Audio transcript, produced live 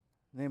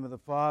In the name of the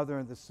Father,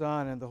 and the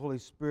Son, and the Holy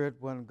Spirit,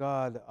 one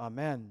God.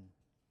 Amen.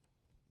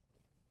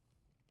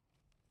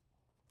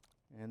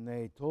 And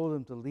they told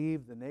him to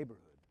leave the neighborhood.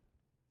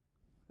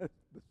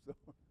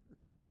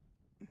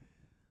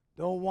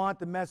 Don't want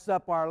to mess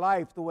up our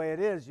life the way it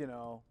is, you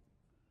know.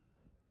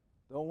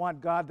 Don't want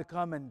God to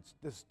come and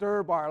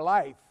disturb our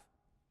life.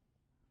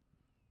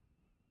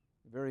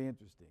 Very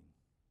interesting.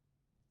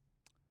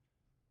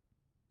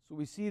 So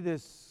we see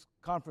this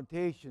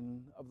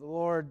confrontation of the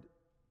Lord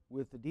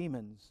with the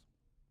demons.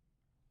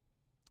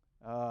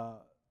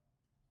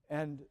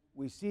 And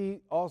we see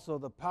also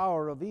the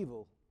power of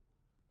evil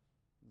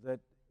that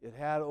it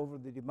had over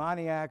the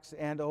demoniacs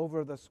and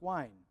over the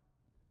swine,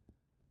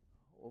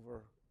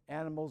 over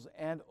animals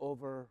and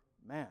over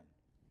man.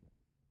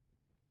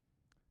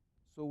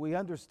 So we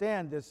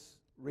understand this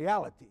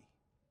reality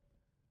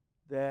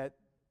that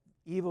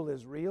evil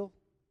is real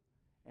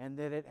and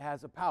that it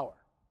has a power.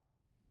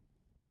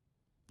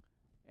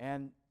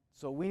 And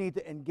so we need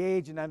to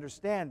engage and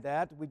understand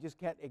that. We just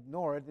can't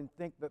ignore it and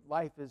think that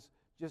life is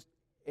just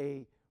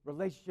a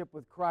relationship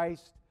with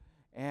Christ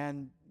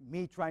and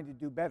me trying to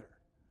do better.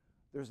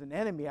 There's an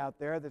enemy out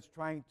there that's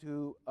trying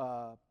to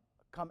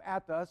come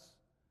at us,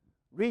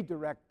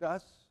 redirect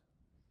us,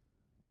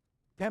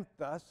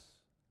 tempt us,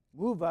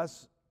 move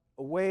us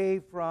away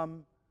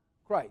from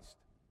Christ.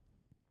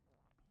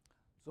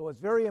 So it's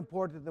very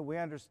important that we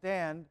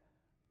understand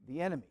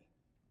the enemy.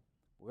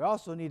 We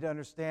also need to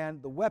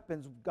understand the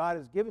weapons God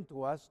has given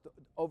to us to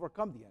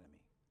overcome the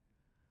enemy.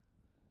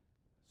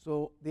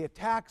 So the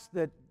attacks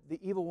that the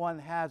evil one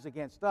has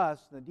against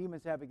us, the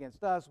demons have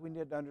against us, we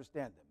need to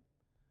understand them.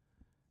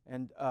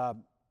 And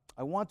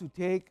I want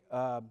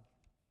to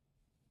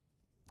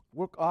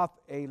work off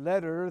a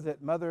letter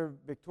that Mother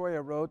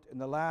Victoria wrote in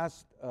the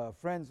last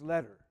Friends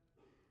letter.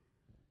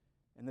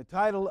 And the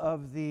title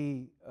of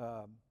the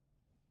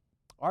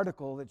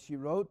article that she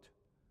wrote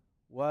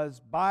was,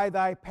 "By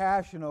thy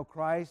passion, O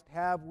Christ,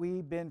 have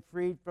we been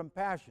freed from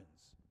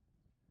passions.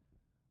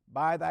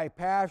 By thy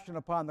passion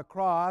upon the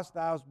cross,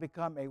 thou hast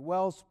become a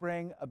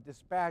wellspring of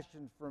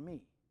dispassion for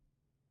me."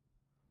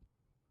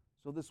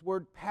 So this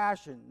word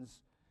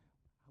passions,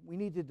 we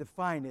need to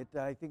define it.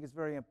 I think it's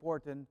very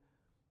important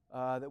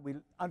that we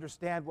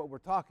understand what we're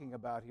talking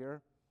about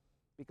here,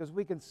 because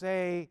we can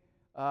say,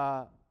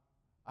 I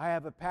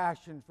have a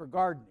passion for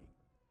gardening.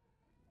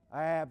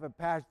 I have a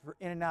passion for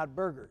In-N-Out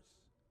burgers.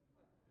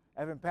 I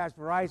have a passion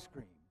for ice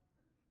cream,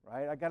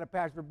 right? I got a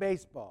passion for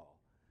baseball.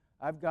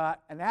 I've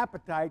got an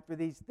appetite for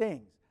these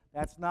things.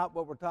 That's not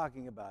what we're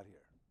talking about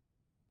here.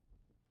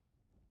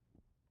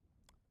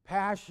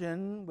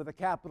 Passion with a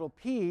capital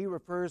P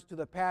refers to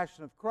the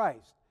passion of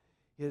Christ,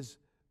 his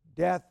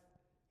death,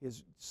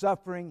 his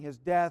suffering, his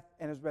death,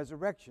 and his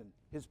resurrection.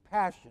 His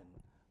passion,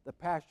 the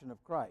passion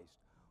of Christ.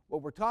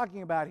 What we're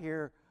talking about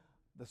here,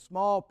 the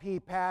small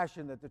p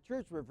passion that the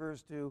church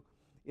refers to,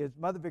 is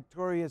Mother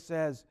Victoria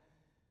says,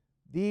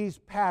 these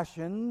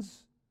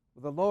passions,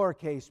 with a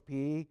lowercase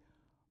p,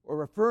 are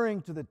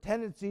referring to the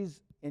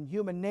tendencies in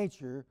human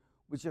nature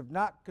which, if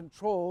not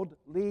controlled,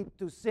 lead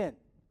to sin.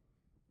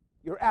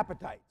 Your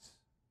appetites.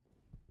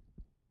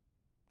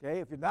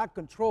 Okay, if you're not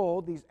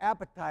controlled, these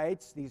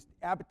appetites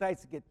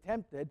that get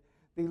tempted,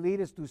 they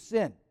lead us to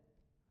sin.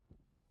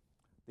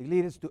 They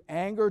lead us to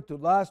anger, to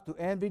lust, to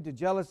envy, to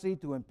jealousy,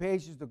 to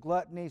impatience, to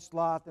gluttony,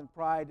 sloth, and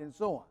pride, and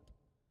so on.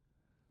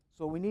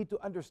 So we need to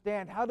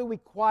understand, how do we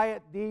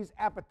quiet these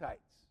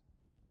appetites?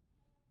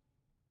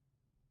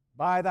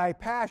 By thy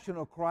passion,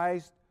 O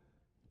Christ,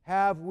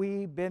 have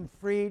we been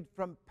freed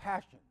from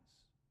passions.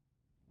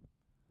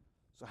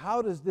 So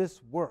how does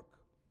this work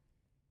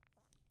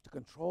to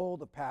control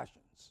the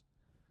passions?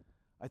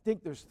 I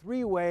think there's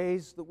three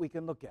ways that we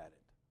can look at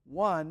it.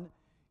 One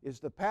is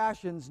the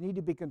passions need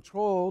to be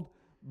controlled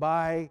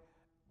by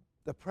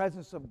the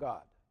presence of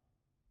God.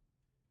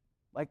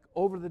 Like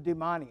over the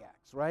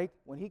demoniacs, right?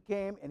 When he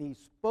came and he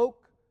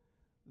spoke,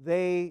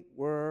 they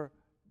were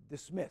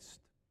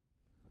dismissed.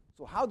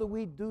 So how do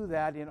we do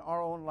that in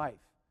our own life?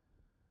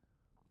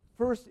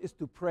 First is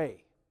to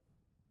pray.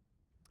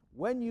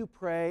 When you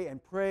pray,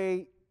 and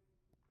pray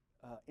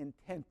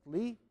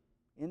intensely,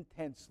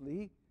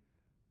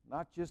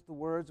 not just the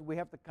words, we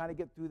have to kind of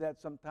get through that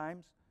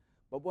sometimes,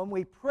 but when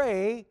we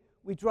pray,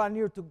 we draw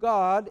near to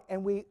God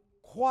and we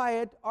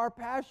quiet our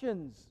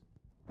passions.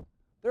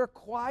 They're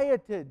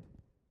quieted.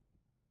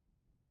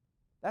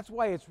 That's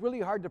why it's really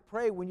hard to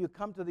pray when you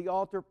come to the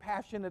altar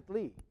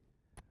passionately.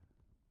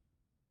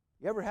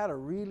 You ever had a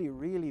really,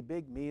 really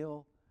big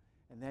meal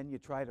and then you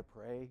try to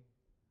pray?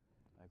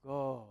 Like,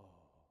 oh,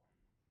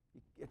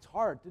 it's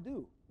hard to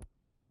do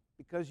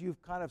because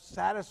you've kind of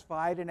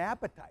satisfied an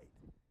appetite.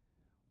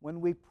 When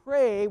we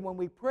pray,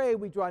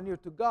 we draw near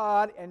to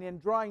God, and in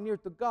drawing near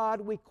to God,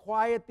 we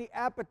quiet the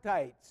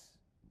appetites.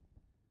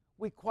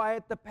 We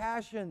quiet the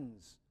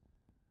passions.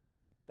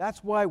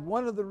 That's why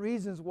one of the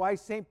reasons why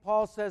St.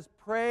 Paul says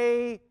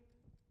pray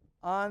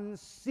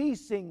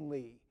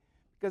unceasingly.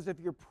 Because if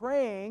you're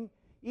praying,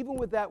 even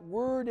with that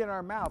word in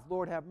our mouth,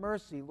 Lord have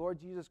mercy,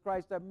 Lord Jesus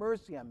Christ have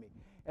mercy on me,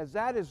 as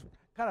that is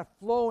kind of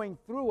flowing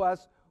through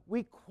us,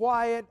 we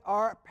quiet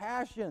our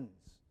passions.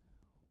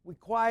 We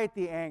quiet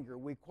the anger.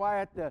 We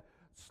quiet the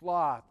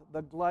sloth,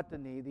 the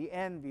gluttony, the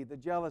envy, the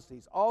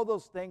jealousies, all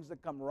those things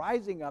that come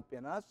rising up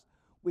in us.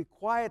 We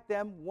quiet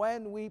them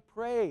when we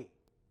pray.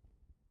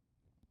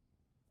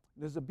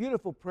 There's a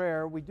beautiful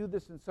prayer. We do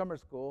this in summer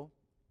school.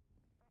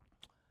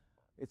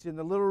 It's in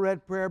the Little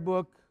Red Prayer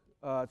Book.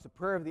 It's a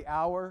prayer of the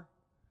hour.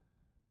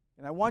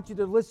 And I want you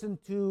to listen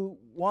to,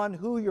 one,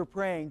 who you're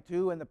praying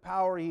to and the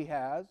power he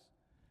has,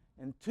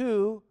 and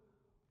two,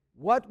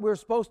 what we're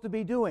supposed to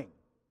be doing.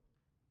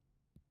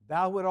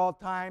 Thou at all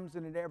times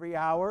and in every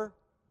hour,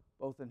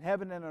 both in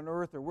heaven and on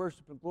earth, are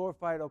worshiped and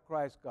glorified, O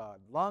Christ God.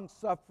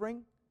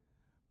 Long-suffering,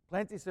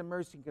 plenteous in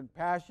mercy and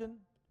compassion,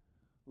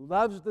 who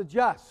loves the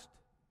just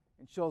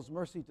and shows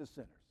mercy to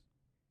sinners,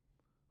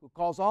 who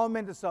calls all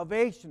men to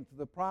salvation through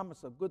the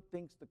promise of good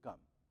things to come.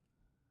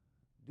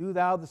 Do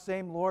thou the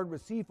same, Lord,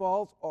 receive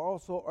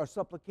also our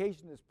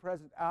supplication this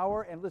present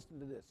hour, and listen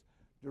to this.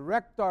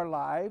 Direct our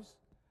lives,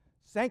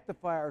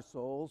 sanctify our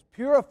souls,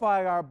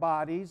 purify our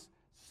bodies,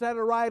 set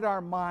aright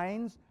our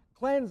minds,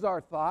 cleanse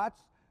our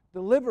thoughts,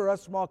 deliver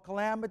us from all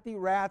calamity,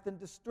 wrath, and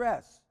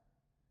distress.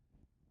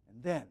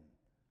 And then,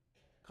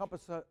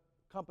 compass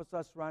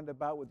us round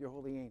about with your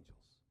holy angels,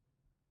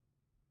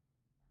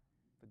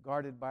 that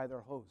guarded by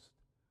their host,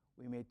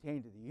 we may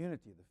attain to the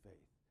unity of the faith,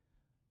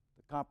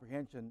 the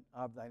comprehension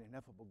of thine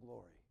ineffable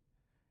glory,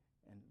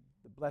 and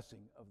the blessing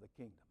of the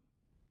kingdom.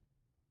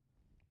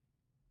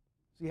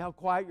 See how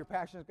quiet your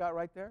passions got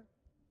right there?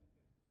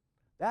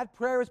 That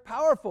prayer is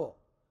powerful.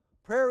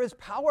 Prayer is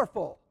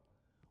powerful.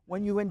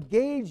 When you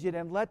engage it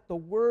and let the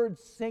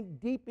words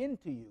sink deep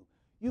into you,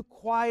 you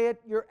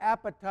quiet your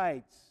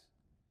appetites.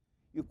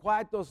 You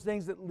quiet those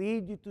things that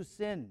lead you to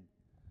sin.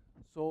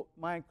 So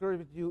my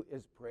encouragement to you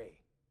is pray.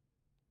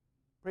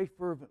 Pray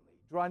fervently.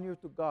 Draw near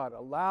to God.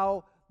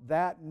 Allow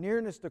that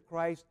nearness to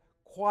Christ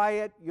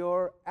quiet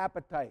your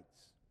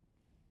appetites.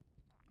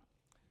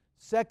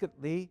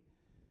 Secondly,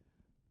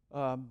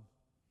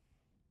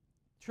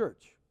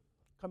 church.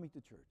 Coming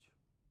to church.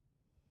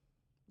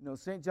 You know,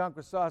 St. John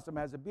Chrysostom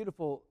has a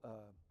beautiful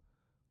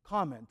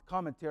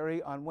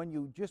commentary on when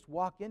you just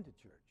walk into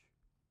church.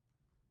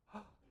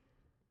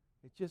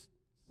 It just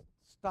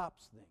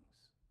stops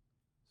things.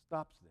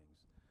 Stops things.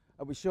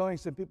 I was showing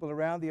some people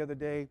around the other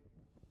day,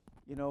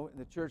 you know, in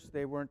the church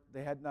they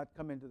had not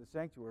come into the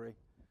sanctuary.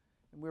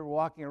 And we were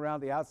walking around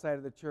the outside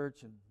of the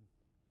church, and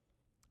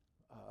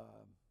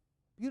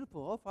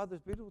beautiful. Oh, Father's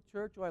beautiful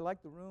church. Oh, I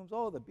like the rooms.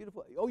 Oh, the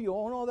beautiful. Oh, you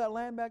own all that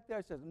land back there?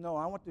 I said, no,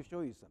 I want to show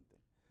you something.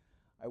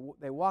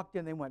 They walked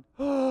in, they went,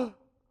 oh.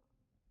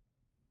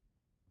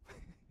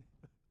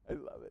 I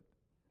love it.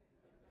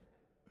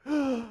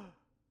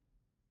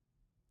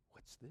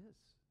 What's this?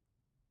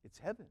 It's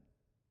heaven.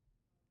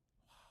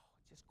 Wow,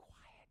 it's just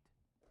quiet.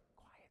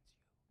 Quiets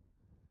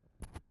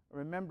you. I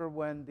remember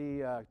when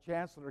the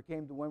chancellor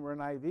came to when we were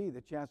in IV,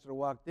 the chancellor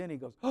walked in, he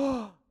goes,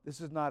 oh, this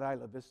is not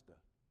Isla Vista.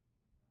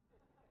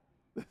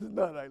 This is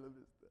not Isla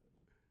Vista.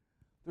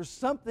 There's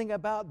something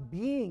about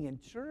being in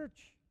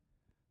church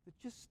that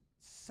just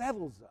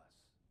settles us,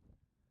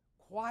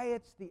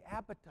 quiets the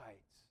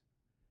appetites.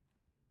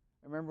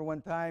 I remember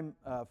one time,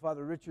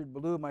 Father Richard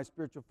Ballou, my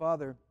spiritual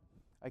father,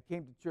 I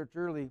came to church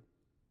early,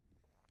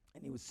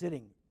 and he was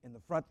sitting in the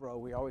front row.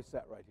 We always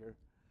sat right here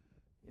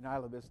in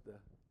Isla Vista.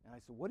 And I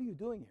said, what are you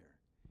doing here?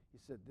 He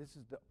said, this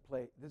is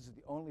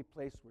the only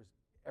place where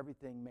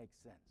everything makes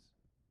sense.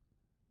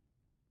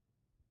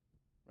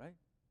 Right?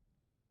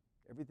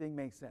 Everything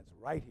makes sense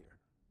right here.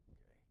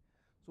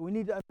 Okay. So we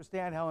need to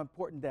understand how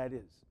important that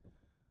is.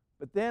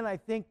 But then I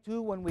think,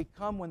 too, when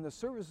the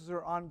services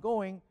are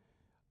ongoing,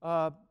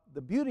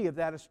 the beauty of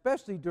that,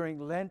 especially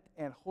during Lent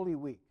and Holy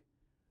Week,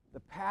 the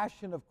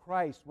Passion of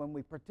Christ, when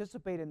we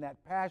participate in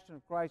that Passion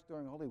of Christ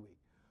during Holy Week,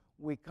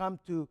 we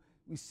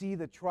see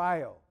the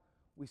trial,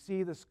 we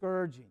see the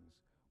scourgings,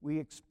 we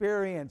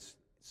experience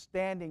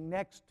standing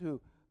next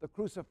to the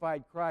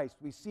crucified Christ,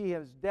 we see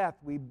his death,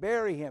 we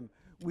bury him,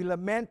 we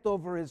lament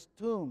over his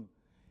tomb.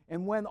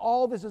 And when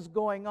all this is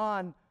going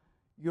on,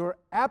 your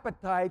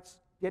appetites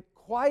get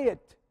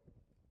quiet.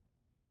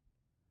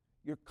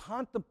 You're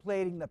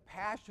contemplating the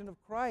passion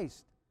of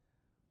Christ.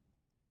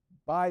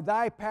 By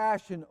thy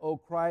passion, O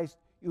Christ,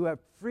 you have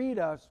freed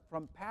us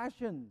from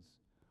passions.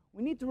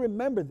 We need to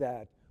remember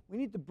that. We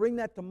need to bring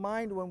that to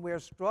mind when we're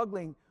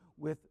struggling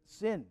with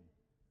sin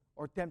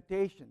or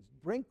temptations.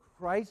 Bring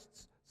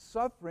Christ's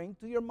suffering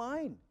to your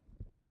mind.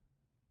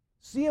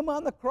 See him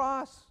on the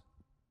cross.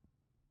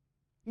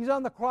 He's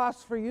on the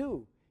cross for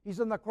you. He's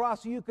on the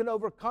cross so you can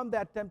overcome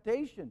that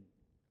temptation.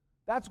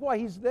 That's why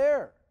he's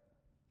there.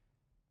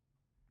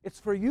 It's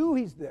for you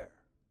he's there.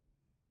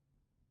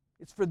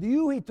 It's for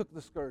you he took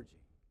the scourging.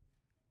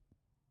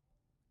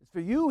 It's for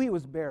you he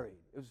was buried.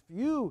 It was for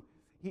you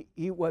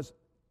he was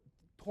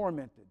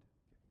tormented.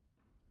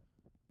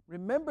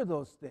 Remember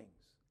those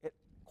things. It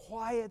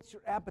quiets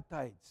your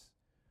appetites.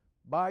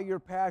 By your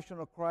passion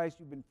of Christ,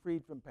 you've been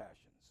freed from passions.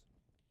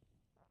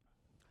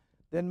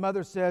 Then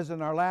Mother says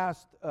in our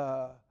last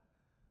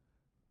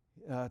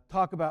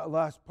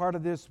last part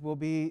of this will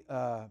be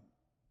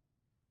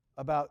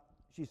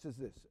she says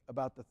this,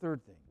 about the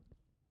third thing.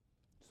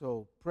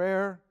 So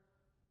prayer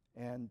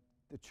and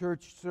the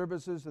church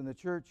services and the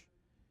church,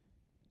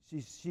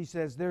 she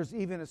says there's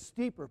even a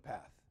steeper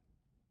path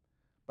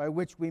by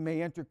which we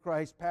may enter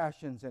Christ's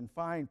passions and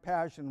find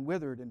passion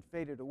withered and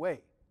faded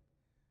away.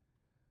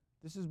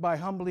 This is by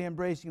humbly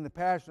embracing the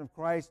passion of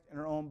Christ in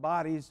our own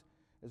bodies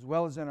as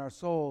well as in our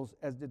souls,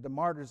 as did the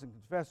martyrs and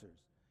confessors,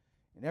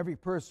 and every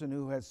person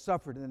who has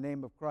suffered in the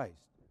name of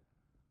Christ,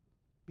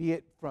 be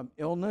it from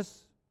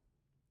illness,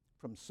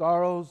 from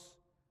sorrows,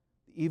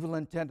 the evil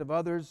intent of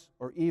others,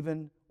 or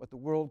even what the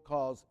world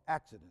calls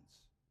accidents.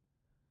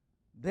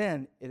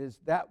 Then it is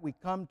that we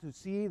come to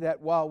see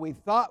that while we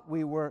thought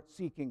we were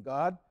seeking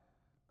God,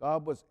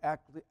 God was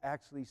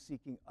actually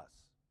seeking us.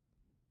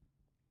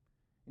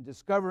 In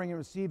discovering and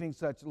receiving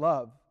such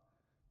love,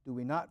 do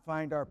we not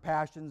find our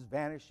passions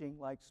vanishing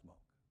like smoke?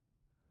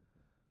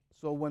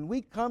 So when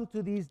we come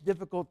to these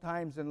difficult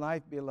times in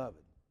life,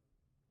 beloved,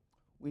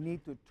 we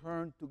need to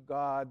turn to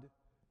God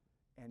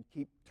and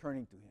keep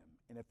turning to Him.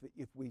 And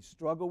if we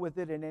struggle with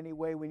it in any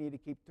way, we need to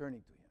keep turning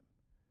to Him.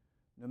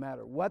 No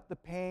matter what the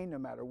pain, no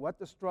matter what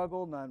the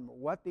struggle, no matter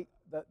what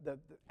the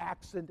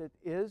accident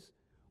is,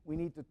 we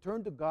need to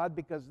turn to God,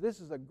 because this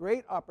is a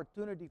great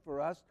opportunity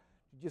for us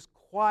to just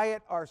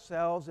quiet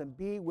ourselves and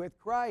be with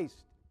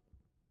Christ.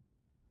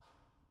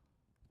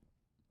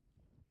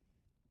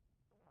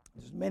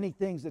 There's many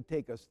things that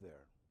take us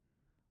there.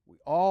 We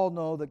all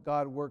know that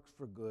God works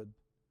for good.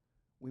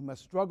 We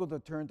must struggle to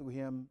turn to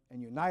Him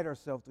and unite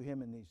ourselves to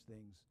Him in these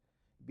things.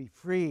 Be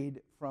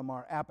freed from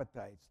our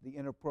appetites, the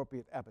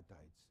inappropriate appetites.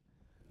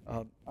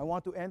 I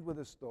want to end with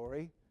a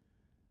story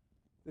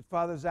that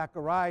Father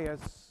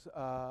Zacharias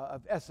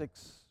of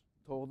Essex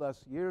told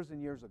us years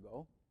and years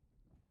ago.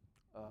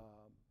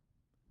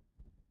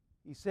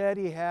 He said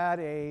he had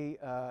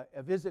a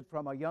visit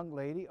from a young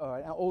lady, or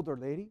an older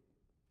lady,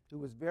 who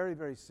was very,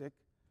 very sick.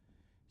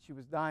 She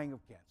was dying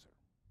of cancer.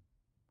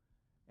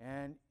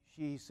 And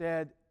he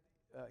said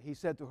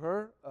to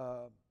her,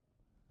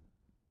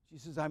 she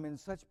says, I'm in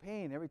such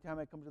pain. Every time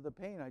I come to the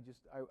pain,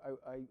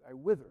 I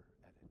wither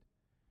at it.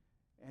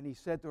 And he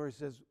said to her, he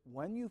says,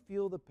 when you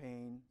feel the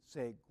pain,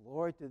 say,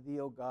 glory to thee,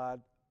 O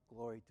God,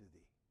 glory to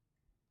thee.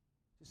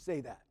 Just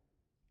say that.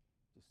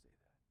 Just say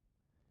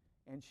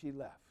that. And she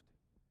left.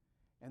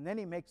 And then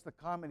he makes the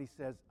comment, he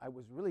says, I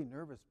was really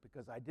nervous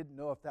because I didn't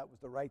know if that was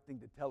the right thing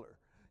to tell her.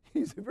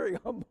 He's a very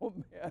humble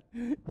man.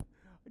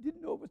 I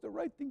didn't know it was the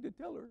right thing to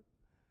tell her.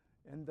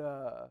 And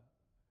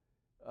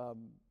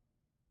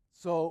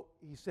so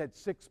he said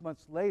 6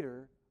 months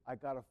later, I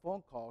got a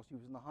phone call. She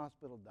was in the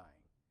hospital dying.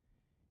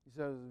 He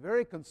said, I was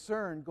very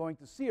concerned going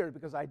to see her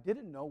because I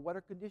didn't know what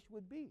her condition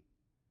would be.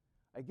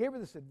 I gave her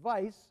this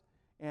advice,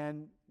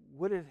 and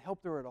would it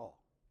help her at all?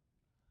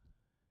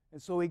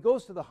 And so he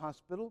goes to the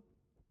hospital,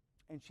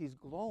 and she's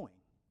glowing.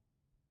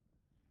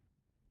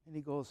 And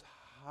he goes,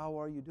 how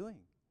are you doing?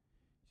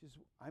 She says,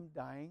 I'm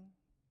dying.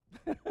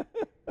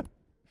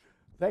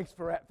 Thanks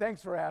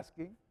for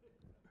asking.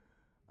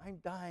 I'm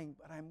dying,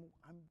 but I'm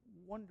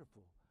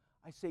wonderful.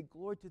 I say,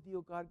 glory to thee,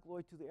 O God,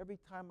 glory to thee, every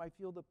time I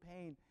feel the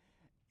pain.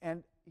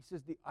 And he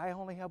says, I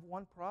only have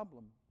one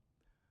problem.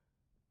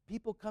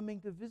 People coming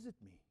to visit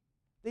me,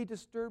 they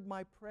disturb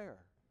my prayer.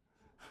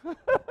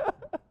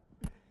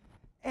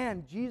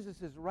 And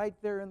Jesus is right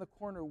there in the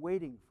corner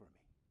waiting for me.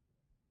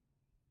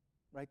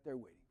 Right there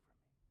waiting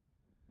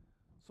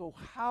for me. So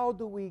how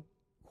do we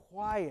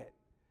quiet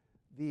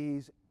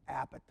these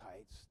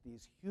appetites,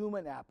 these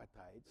human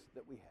appetites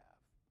that we have?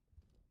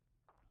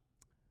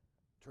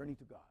 Turning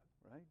to God,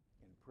 right?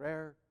 In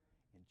prayer,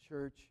 in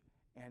church,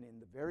 and in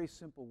the very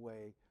simple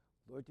way,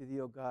 Lord to thee,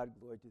 O God,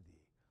 glory to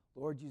thee.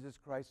 Lord Jesus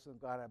Christ, Son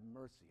of God, have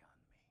mercy on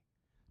me.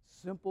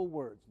 Simple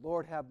words.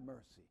 Lord, have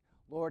mercy.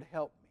 Lord,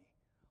 help me.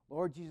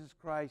 Lord Jesus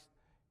Christ,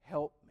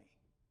 help me.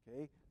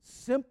 Okay?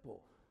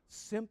 Simple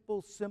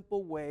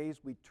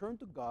ways we turn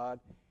to God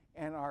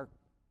and our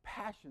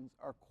passions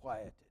are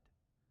quieted.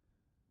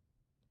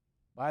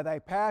 By thy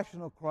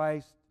passion, O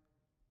Christ,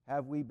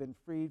 have we been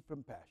freed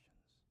from passions.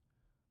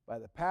 By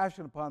the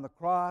passion upon the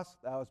cross,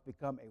 thou hast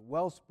become a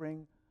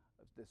wellspring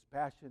of this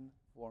passion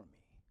for me.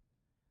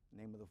 In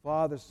the name of the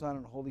Father, Son,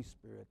 and Holy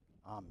Spirit.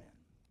 Amen.